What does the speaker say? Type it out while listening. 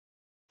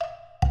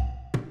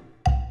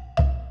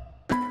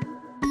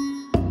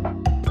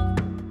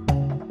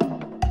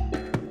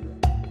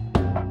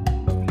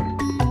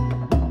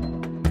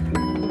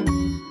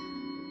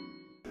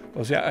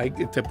O sea,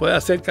 se puede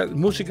hacer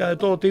música de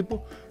todo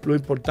tipo, lo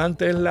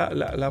importante es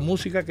la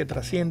música que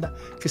trascienda,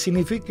 que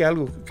signifique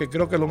algo, que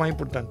creo que es lo más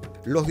importante.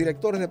 Los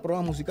directores de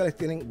programas musicales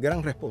tienen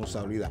gran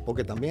responsabilidad,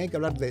 porque también hay que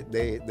hablar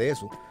de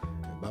eso.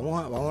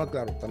 Vamos a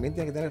claro, también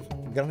tienen que tener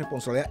gran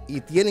responsabilidad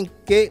y tienen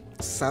que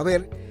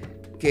saber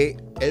que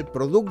el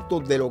producto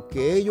de lo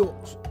que ellos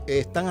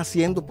están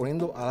haciendo,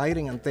 poniendo al aire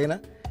en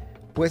antena,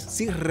 pues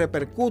sí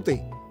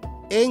repercute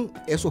en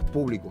esos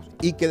públicos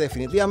y que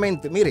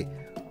definitivamente, mire,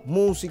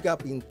 música,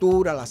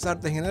 pintura, las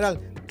artes en general,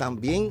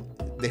 también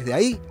desde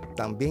ahí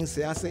también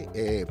se hace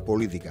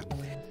política.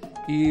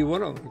 Y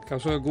bueno, el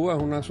caso de Cuba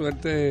es una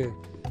suerte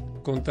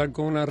contar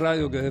con una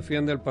radio que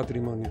defiende el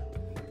patrimonio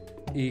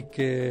y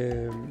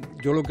que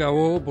yo lo que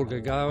abogo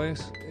porque cada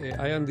vez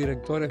hayan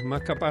directores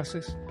más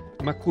capaces,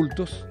 más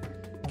cultos,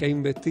 que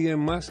investiguen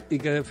más y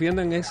que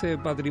defiendan ese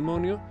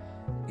patrimonio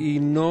y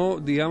no,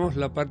 digamos,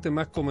 la parte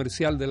más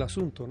comercial del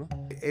asunto, ¿no?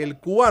 El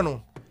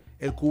cubano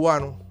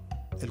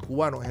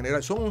en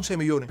general, son 11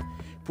 millones.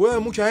 Puede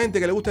haber mucha gente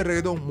que le gusta el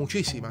reggaetón,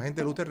 muchísima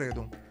gente le gusta el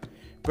reggaetón.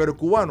 Pero el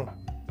cubano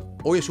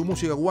oye su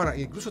música cubana.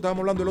 Incluso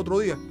estábamos hablando el otro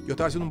día, yo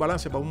estaba haciendo un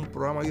balance para un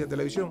programa ahí de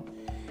televisión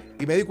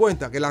y me di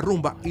cuenta que la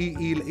rumba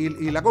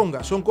y la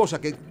conga son cosas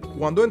que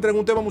cuando entra en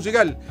un tema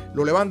musical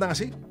lo levantan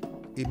así,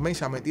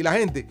 inmensamente. Y la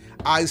gente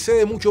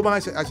accede mucho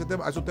más a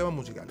esos temas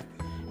musicales.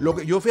 Lo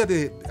que yo,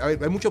 fíjate, a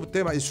ver, hay muchos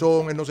temas, el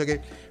son, el no sé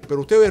qué,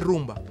 pero usted ve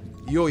rumba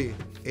y oye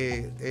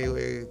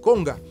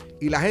conga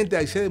y la gente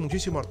accede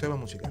muchísimo a los temas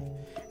musicales.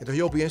 Entonces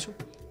yo pienso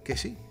que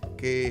sí,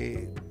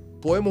 que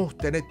podemos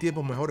tener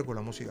tiempos mejores con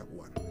la música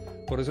cubana.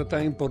 Por eso es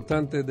tan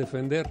importante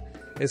defender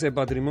ese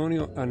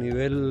patrimonio a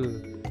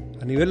nivel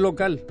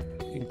local,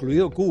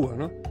 incluido Cuba,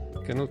 ¿no?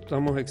 Que no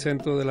estamos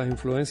exentos de las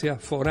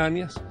influencias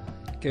foráneas,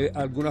 que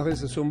algunas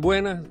veces son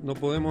buenas, no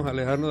podemos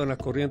alejarnos de las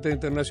corrientes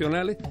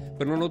internacionales,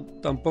 pero no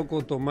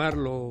tampoco tomar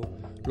lo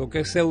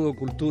que es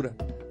pseudocultura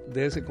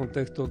de ese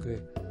contexto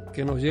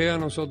que nos llega a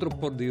nosotros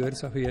por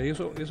diversas vías. Y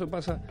eso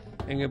pasa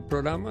en el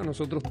programa.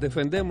 Nosotros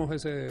defendemos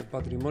ese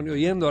patrimonio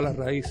yendo a la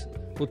raíz,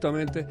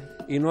 justamente,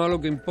 y no a lo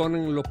que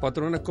imponen los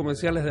patrones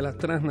comerciales de las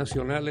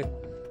transnacionales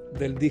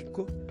del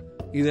disco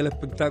y del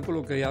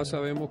espectáculo, que ya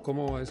sabemos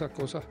cómo esas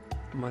cosas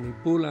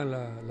manipulan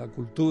la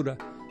cultura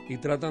y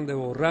tratan de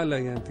borrar la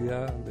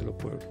identidad de los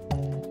pueblos.